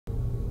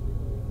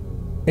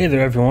Hey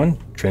there everyone,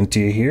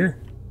 Trentia here,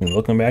 and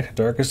welcome back to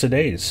Darkest of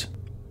Days.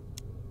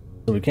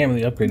 So we can't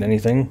really upgrade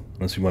anything,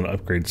 unless we want to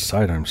upgrade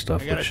sidearm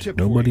stuff, which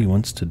nobody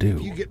wants to do.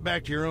 If you get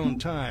back to your own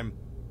time,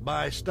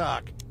 buy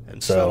stock,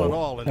 and sell it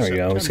all in there we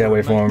go, we just September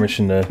gotta wait for our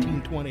mission to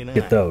 1929.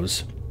 get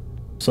those.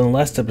 So in the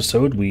last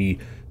episode, we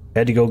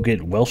had to go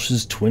get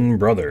Welsh's twin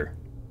brother.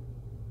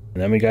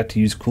 And then we got to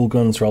use cool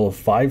guns for all of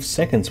 5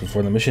 seconds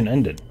before the mission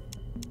ended.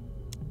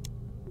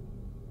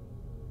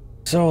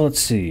 So let's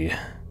see,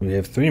 we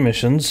have 3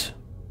 missions.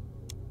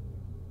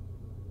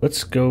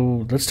 Let's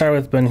start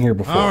with been here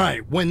before.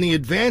 Alright, when the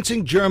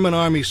advancing German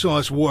army saw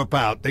us warp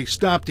out, they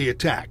stopped the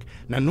attack.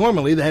 Now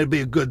normally that'd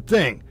be a good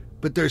thing,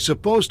 but they're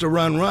supposed to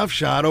run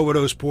roughshod over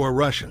those poor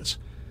Russians.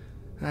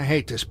 I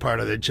hate this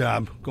part of the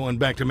job, going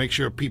back to make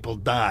sure people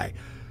die.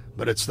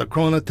 But it's the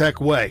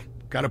Chronotech way.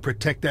 Gotta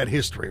protect that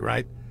history,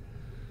 right?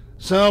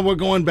 So we're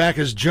going back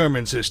as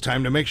Germans this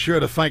time to make sure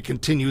the fight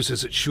continues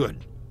as it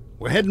should.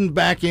 We're heading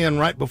back in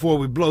right before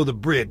we blow the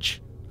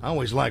bridge. I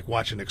always like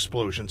watching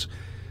explosions.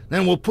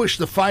 Then we'll push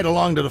the fight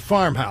along to the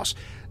farmhouse.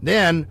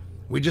 Then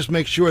we just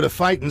make sure the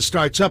fighting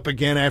starts up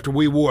again after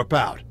we warp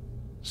out.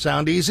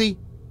 Sound easy?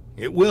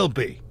 It will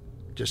be.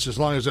 Just as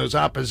long as those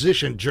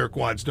opposition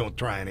jerkwads don't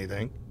try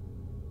anything.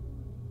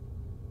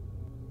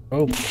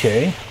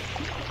 Okay.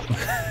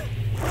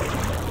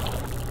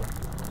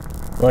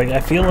 Like,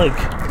 I feel like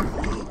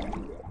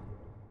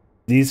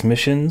these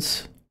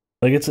missions,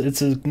 like it's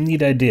a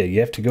neat idea.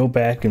 You have to go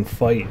back and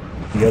fight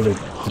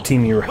the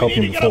team you were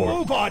helping before.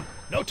 Move on.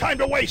 No time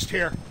to waste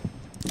here.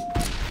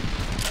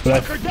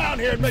 But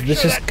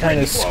this just kind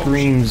of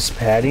screams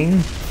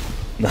padding.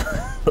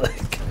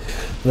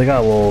 like,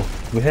 oh well,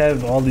 we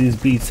have all these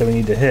beats that we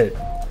need to hit,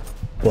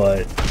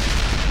 but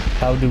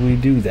how do we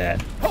do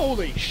that?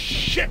 Holy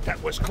shit,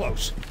 that was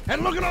close!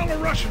 And look at all the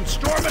Russians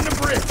storming the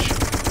bridge.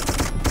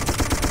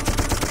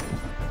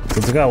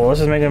 It's like, oh well,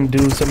 let's just make them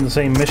do some of the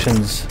same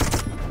missions,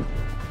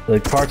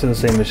 like parts of the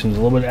same missions,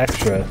 a little bit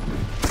extra,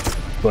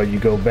 but you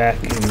go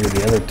back and you're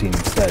the other team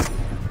instead.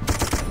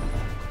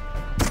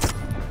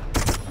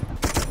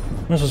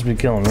 I'm supposed to be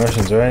killing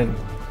Russians, right?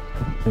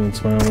 I mean,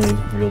 it's my only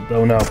real...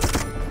 Oh no.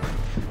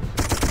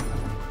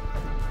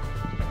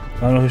 I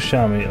don't know who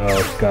shot me.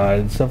 Oh god,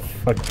 it's a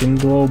fucking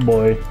glow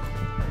boy.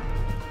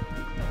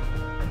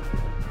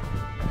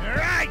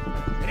 Alright!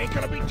 It ain't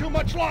gonna be too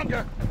much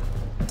longer.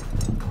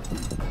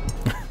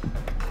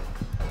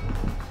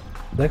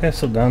 Is that guy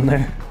still down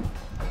there?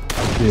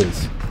 He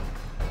is.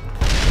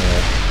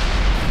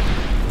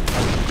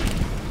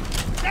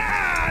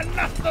 Ah,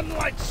 nothing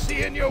like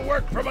seeing your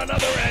work from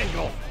another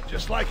angle.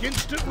 Just like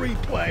instant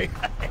replay.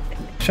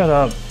 Shut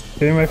up.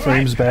 Give me my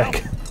frames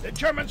back. The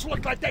Germans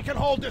look like they can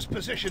hold this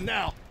position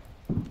now.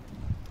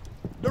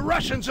 The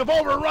Russians have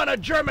overrun a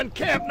German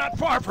camp not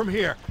far from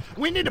here.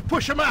 We need to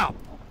push them out.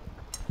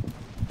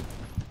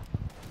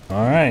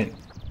 Alright.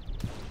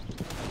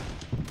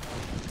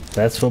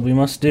 That's what we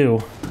must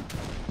do.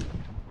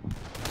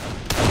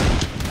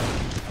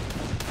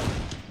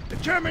 The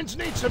Germans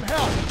need some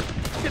help.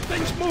 Get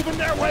things moving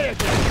their way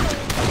again.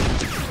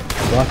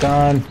 Lock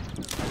on.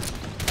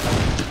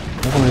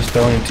 I'm just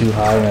going too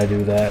high when I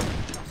do that.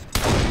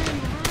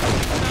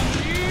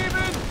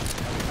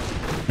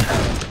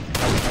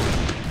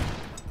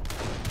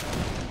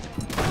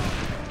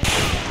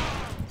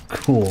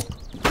 Cool.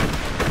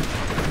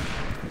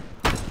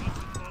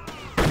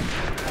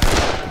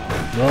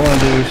 All I want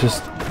to do is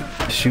just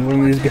shoot one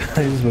of these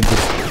guys, but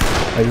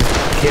I just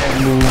can't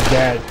move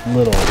that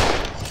little.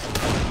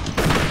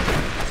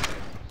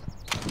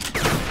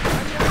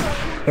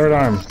 Third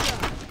arm.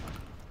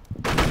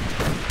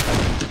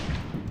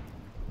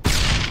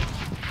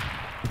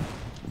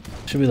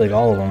 Should be like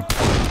all of them.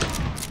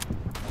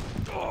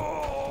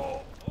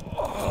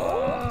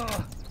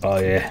 Oh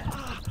yeah.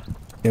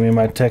 Give me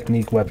my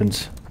technique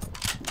weapons.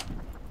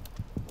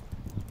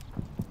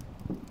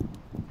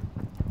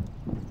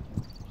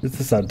 This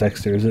is not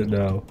Dexter, is it?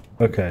 No.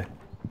 Okay.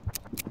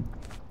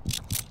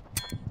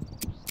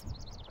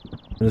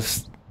 I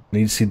just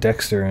need to see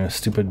Dexter in a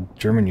stupid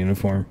German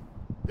uniform.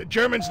 The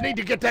Germans need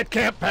to get that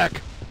camp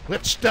back.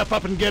 Let's step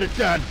up and get it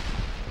done.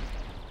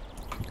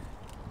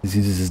 He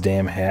uses his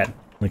damn hat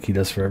like he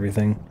does for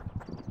everything.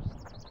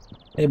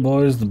 Hey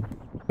boys, the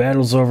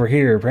battle's over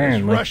here,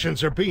 apparently. These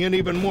Russians are being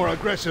even more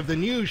aggressive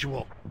than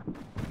usual.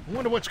 I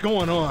wonder what's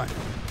going on.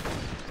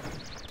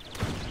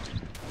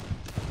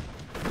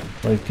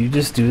 Like, do you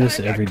just do this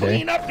every day?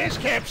 Clean up this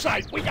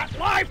campsite. We got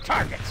live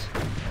targets.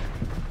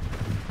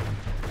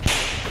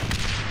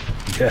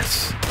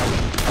 Yes.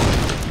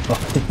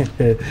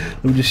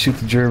 Let me just shoot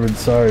the Germans.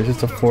 Sorry, it's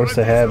just a force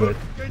to habit.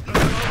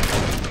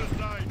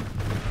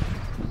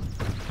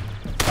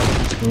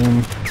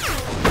 Boom.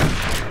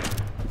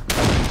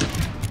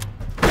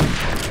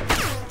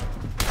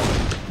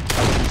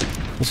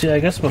 Well, see, I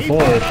guess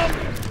before,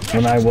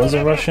 when I was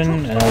a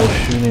Russian and I was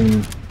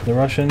shooting the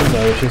Russians,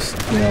 I was just,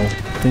 you know,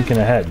 thinking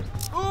ahead.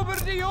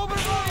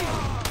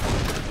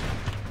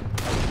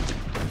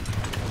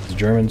 The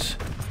Germans.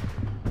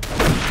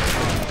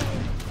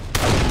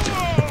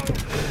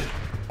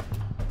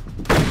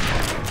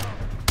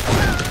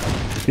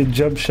 Good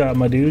jump shot,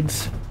 my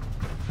dudes.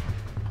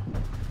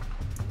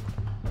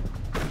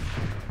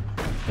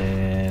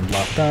 And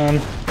locked on.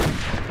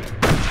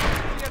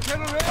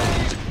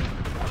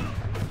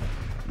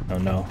 Oh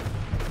no.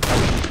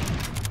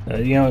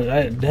 You know,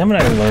 haven't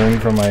I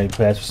learned from my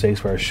past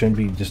mistakes where I shouldn't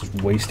be just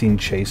wasting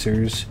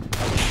chasers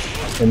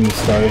in the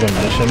start of a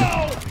mission?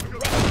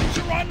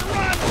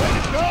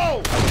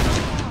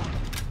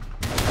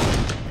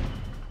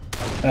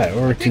 Alright,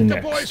 where to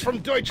next? The boys from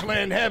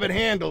Deutschland have it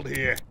handled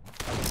here.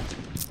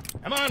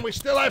 Come on, we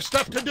still have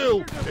stuff to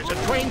do. There's a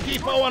train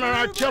depot and an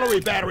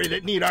artillery battery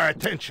that need our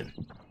attention.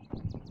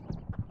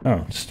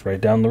 Oh, just right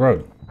down the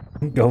road.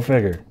 Go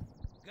figure.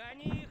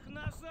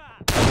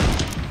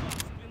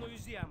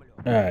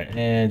 Alright,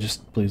 and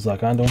just please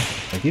lock onto him.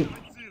 Thank you.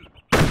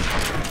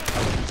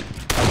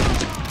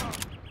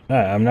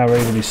 Alright, I'm now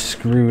ready to be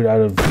screwed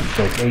out of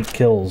like 8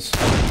 kills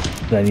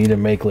that I need to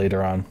make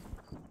later on.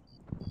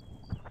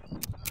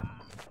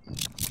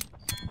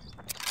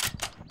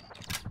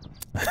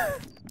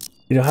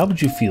 You know, how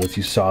would you feel if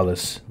you saw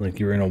this? Like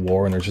you were in a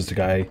war and there's just a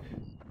guy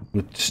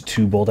with just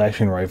 2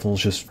 bolt-action rifles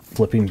just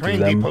flipping through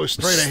them with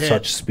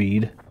such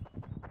speed.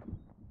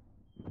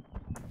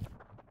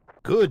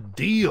 Good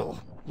deal.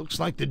 Looks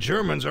like the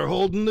Germans are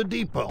holding the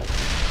depot.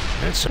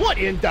 That's what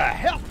in the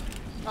hell?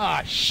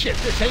 Ah, shit,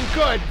 this ain't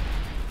good.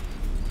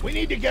 We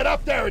need to get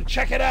up there and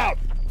check it out.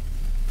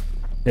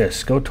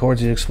 Yes, go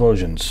towards the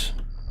explosions.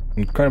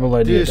 Incredible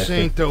idea, This Dexter.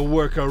 ain't the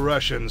work of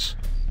Russians.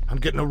 I'm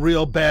getting a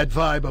real bad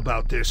vibe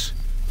about this.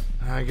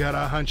 I got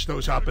a hunch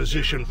those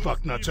opposition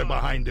fucknuts are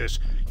behind this.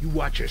 You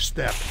watch your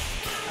step.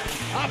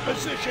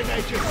 Opposition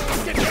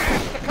agents, get your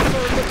ass to cover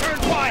and return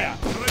fire!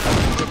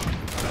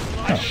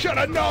 I should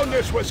have known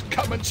this was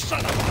coming,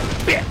 son of a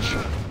bitch!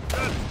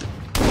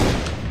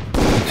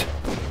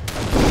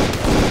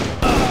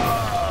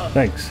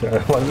 Thanks. Why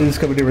don't they just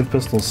come in here with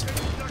pistols?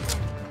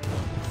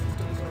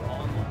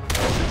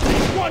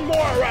 There's one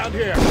more around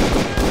here!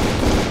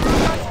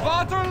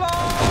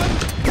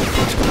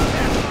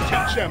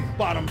 Teach them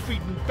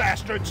bottom-feeding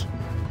bastards!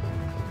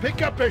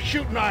 Pick up their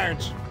shooting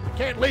irons.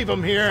 Can't leave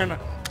them here, and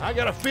I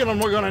got a feeling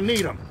we're gonna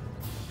need them.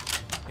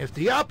 If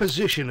the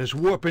opposition is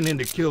warping in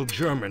to kill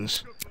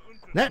Germans,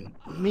 that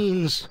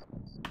means...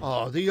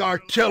 Oh, the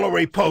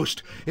artillery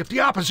post! If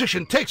the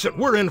opposition takes it,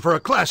 we're in for a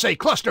Class A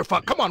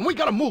clusterfuck. Come on, we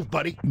gotta move,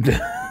 buddy.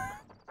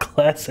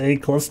 Class A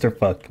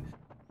clusterfuck.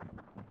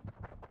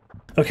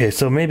 Okay,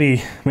 so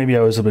maybe I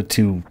was a bit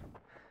too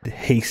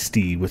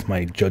hasty with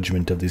my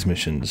judgment of these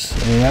missions.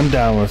 I mean, I'm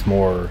down with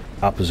more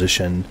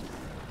opposition.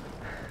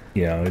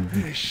 You know,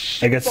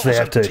 I guess they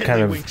have to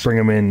kind of bring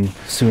them in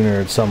sooner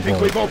at some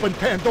point. We've opened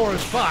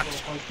Pandora's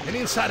box, and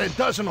inside a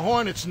dozen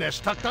hornets' nests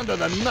tucked under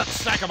the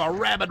nutsack of a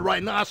rabid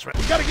rhinoceros.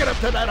 We gotta get up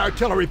to that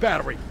artillery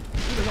battery,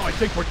 even though I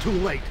think we're too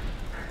late.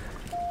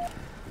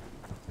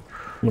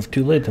 Well, if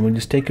too late, then we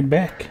just take it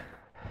back.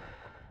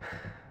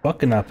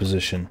 Fucking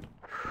opposition.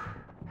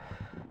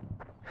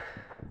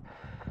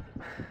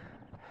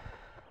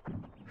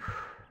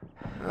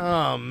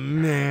 Oh,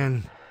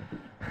 man.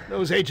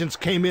 Those agents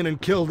came in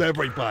and killed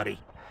everybody.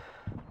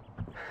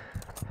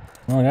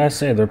 Well, I gotta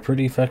say, they're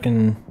pretty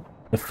fucking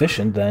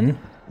efficient then.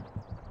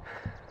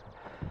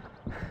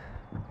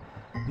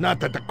 Not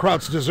that the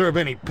Krauts deserve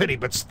any pity,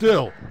 but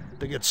still,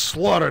 they get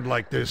slaughtered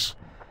like this.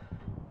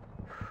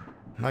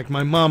 Like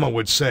my mama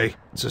would say,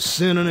 it's a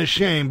sin and a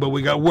shame, but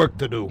we got work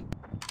to do.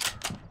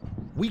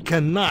 We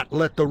cannot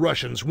let the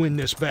Russians win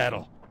this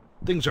battle.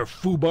 Things are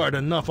foobarred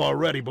enough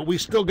already, but we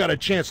still got a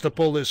chance to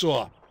pull this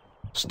off.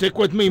 Stick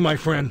with me, my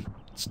friend.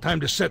 It's time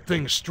to set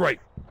things straight.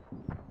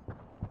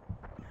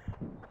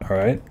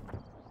 Alright.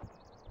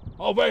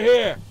 Over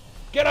here!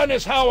 Get on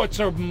this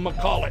howitzer,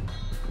 McCall it!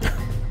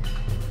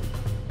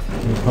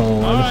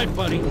 Alright,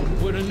 buddy.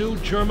 We're the new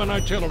German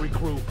artillery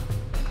crew.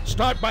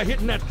 Start by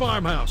hitting that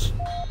farmhouse.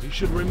 You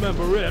should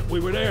remember it. We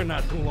were there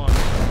not too long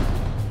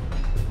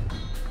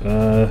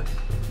ago.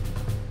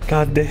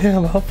 God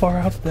damn, how far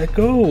out did that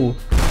go?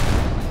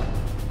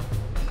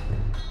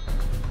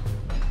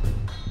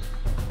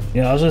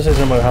 Yeah, I was gonna say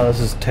something about how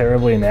this is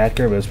terribly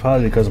inaccurate, but it's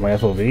probably because of my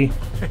FOV.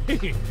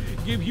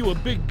 Give you a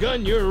big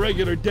gun, you're a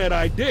regular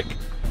dead-eye dick.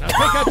 Now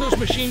take out those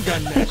machine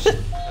gun nests.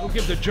 That'll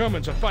give the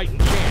Germans a fighting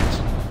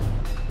chance.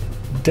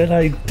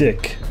 Dead-eye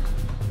dick.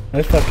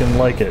 I fucking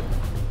like it.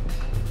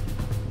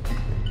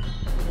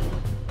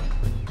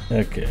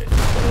 Okay,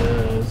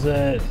 is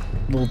that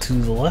a little to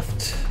the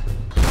left?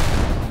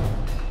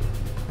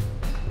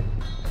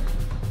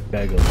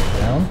 Gotta go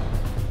down.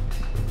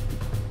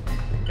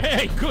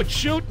 Hey, good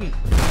shooting.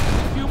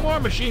 A few more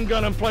machine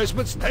gun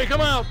emplacements. Take them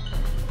out.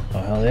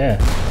 Oh, hell yeah.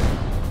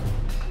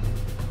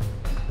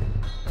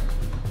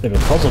 Bit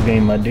of a puzzle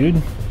game, my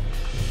dude.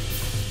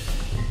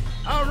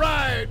 All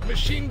right,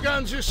 machine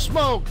guns are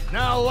smoked.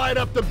 Now light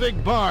up the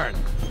big barn.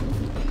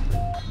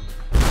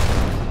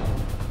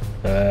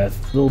 A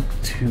little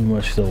too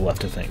much to the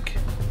left, I think.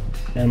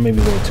 And maybe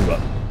a little too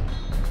up.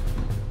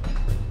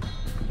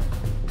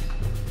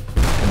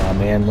 Come on,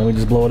 man. Let me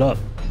just blow it up.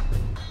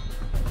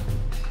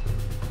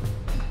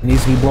 It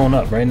needs to be blown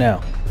up right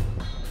now.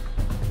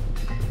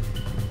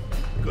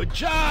 Good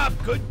job,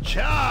 good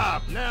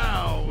job.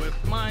 Now,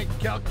 if my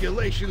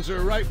calculations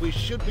are right, we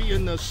should be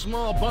in the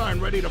small barn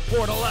ready to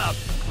portal out.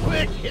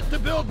 Quick, hit the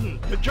building.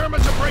 The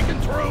Germans are breaking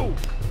through.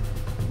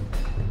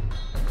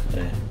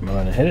 Hey, am I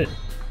gonna hit it?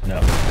 No.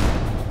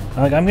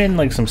 Like, I'm getting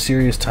like some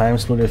serious Time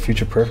Splitter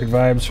Future Perfect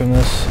vibes from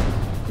this.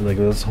 Like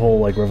this whole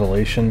like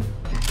revelation.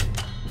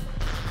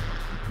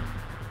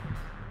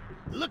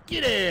 Looky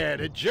there,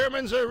 the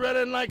Germans are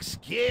running like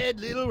scared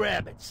little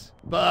rabbits.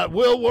 But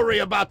we'll worry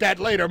about that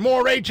later.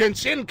 More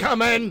agents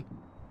incoming!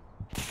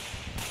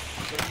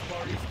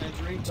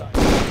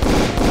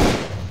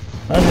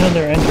 I know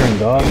they're entering,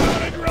 dog. You know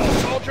the drill,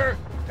 soldier.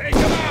 Take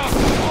them out.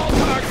 All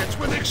targets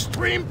with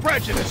extreme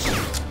prejudice.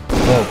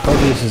 Oh,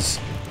 prejudice is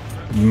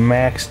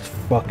maxed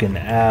fucking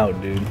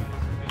out, dude.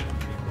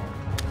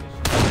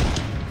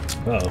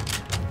 Uh-oh.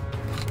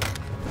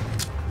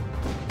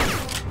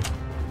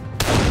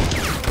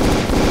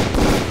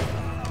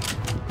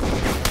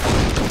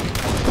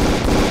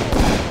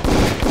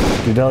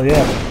 Dude, hell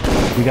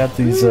yeah. We got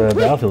these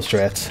battlefield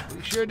strats.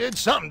 We sure did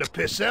something to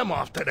piss them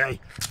off today.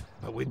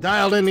 But we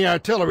dialed in the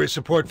artillery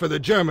support for the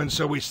Germans,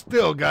 so we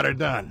still got her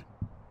done.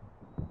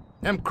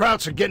 Them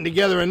Krauts are getting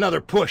together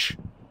another push,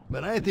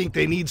 but I think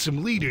they need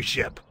some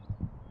leadership.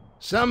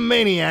 Some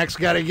maniac's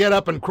gotta get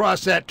up and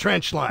cross that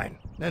trench line,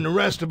 then the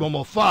rest of them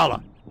will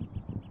follow.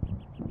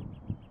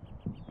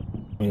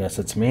 I guess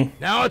it's me.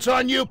 Now it's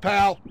on you,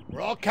 pal.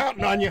 We're all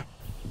counting on you.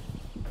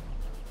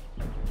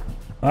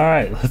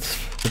 Alright,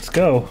 let's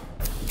go.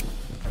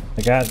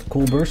 I got a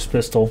cool burst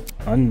pistol.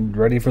 I'm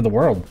ready for the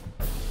world.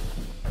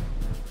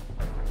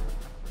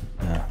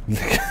 Yeah.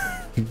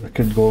 I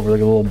could go over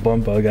like a little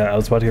bump. I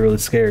was about to get really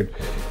scared.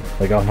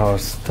 Like, oh no,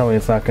 tell me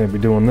it's not going to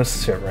be doing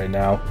this shit right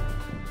now.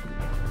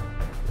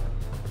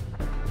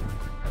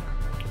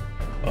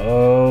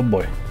 Oh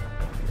boy.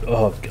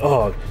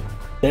 Oh.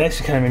 That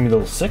actually kind of made me a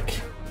little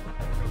sick.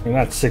 Well,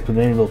 not sick, but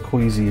made me a little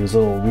queasy. It was a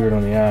little weird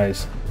on the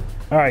eyes.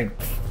 Alright,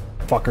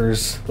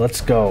 fuckers,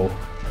 let's go.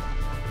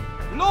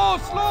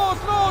 Los!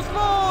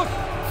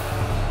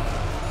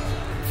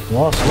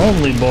 Lost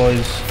Lonely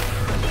Boys.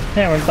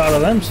 Haven't thought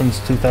of them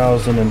since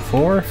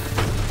 2004.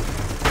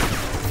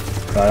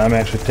 God, I'm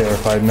actually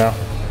terrified now.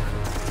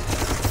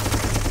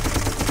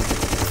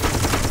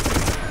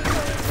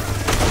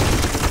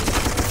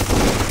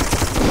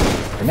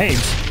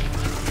 Grenades.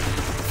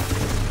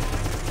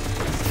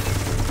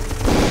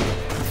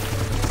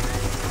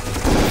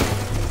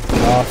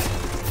 Get off.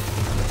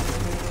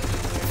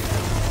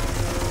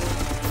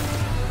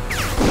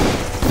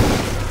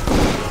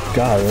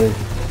 God, that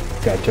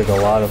guy took a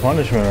lot of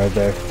punishment right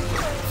there.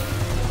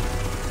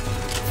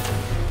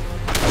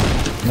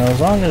 Now, as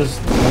long as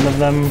none of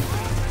them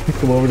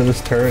come over to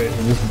this turret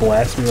and just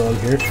blast me along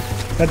here.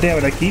 God damn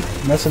it, I keep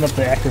messing up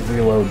the active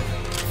reload.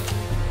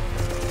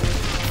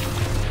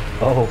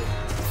 Oh.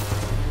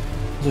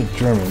 Those are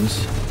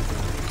Germans.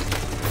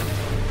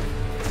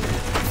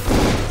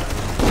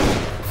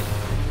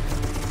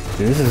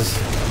 Dude, this is...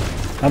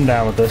 I'm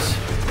down with this,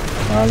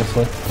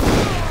 honestly.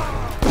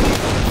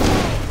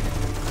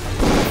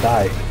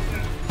 Die.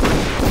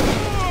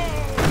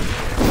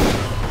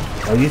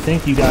 Oh, you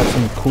think you got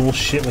some cool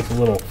shit with the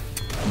little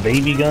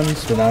baby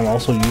guns that I'm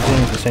also using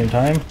at the same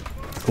time?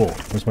 Cool.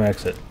 Where's my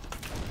exit?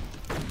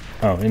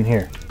 Oh, in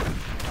here.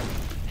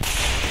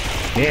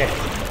 Yeah.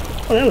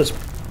 Oh, that was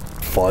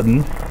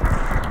fun.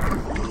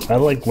 I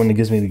like when it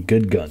gives me the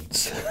good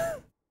guns.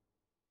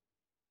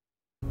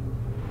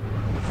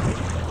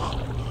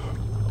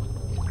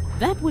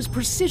 That was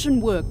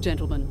precision work,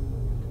 gentlemen.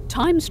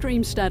 Time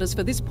stream status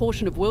for this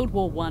portion of World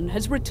War I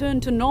has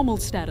returned to normal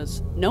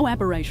status. No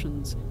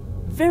aberrations.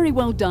 Very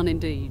well done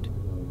indeed.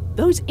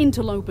 Those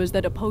interlopers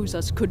that oppose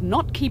us could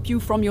not keep you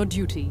from your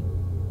duty.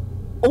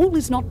 All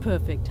is not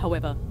perfect,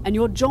 however, and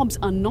your jobs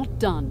are not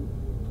done.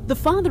 The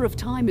Father of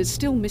Time is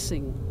still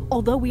missing,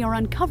 although we are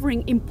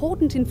uncovering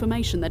important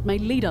information that may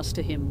lead us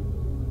to him.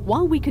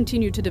 While we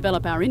continue to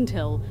develop our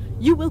intel,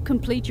 you will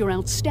complete your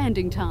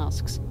outstanding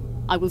tasks.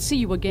 I will see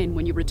you again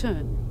when you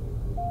return.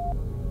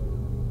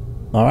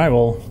 Alright,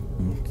 well,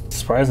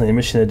 surprisingly, a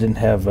mission that didn't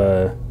have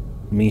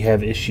me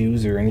have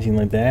issues or anything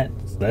like that.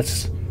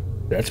 That's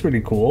pretty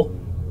cool.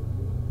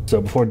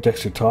 So before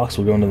Dexter talks,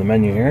 we'll go into the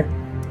menu here.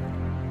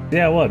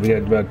 Yeah, what? We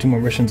got about 2 more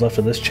missions left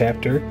of this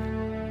chapter.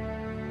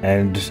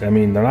 And, I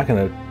mean, they're not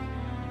going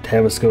to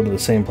have us go to the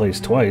same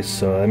place twice,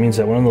 so that means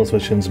that one of those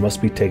missions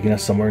must be taking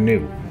us somewhere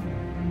new.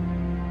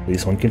 At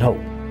least one can hope.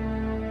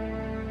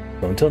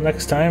 So until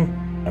next time,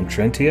 I'm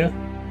Trentia.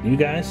 You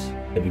guys,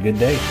 have a good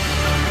day.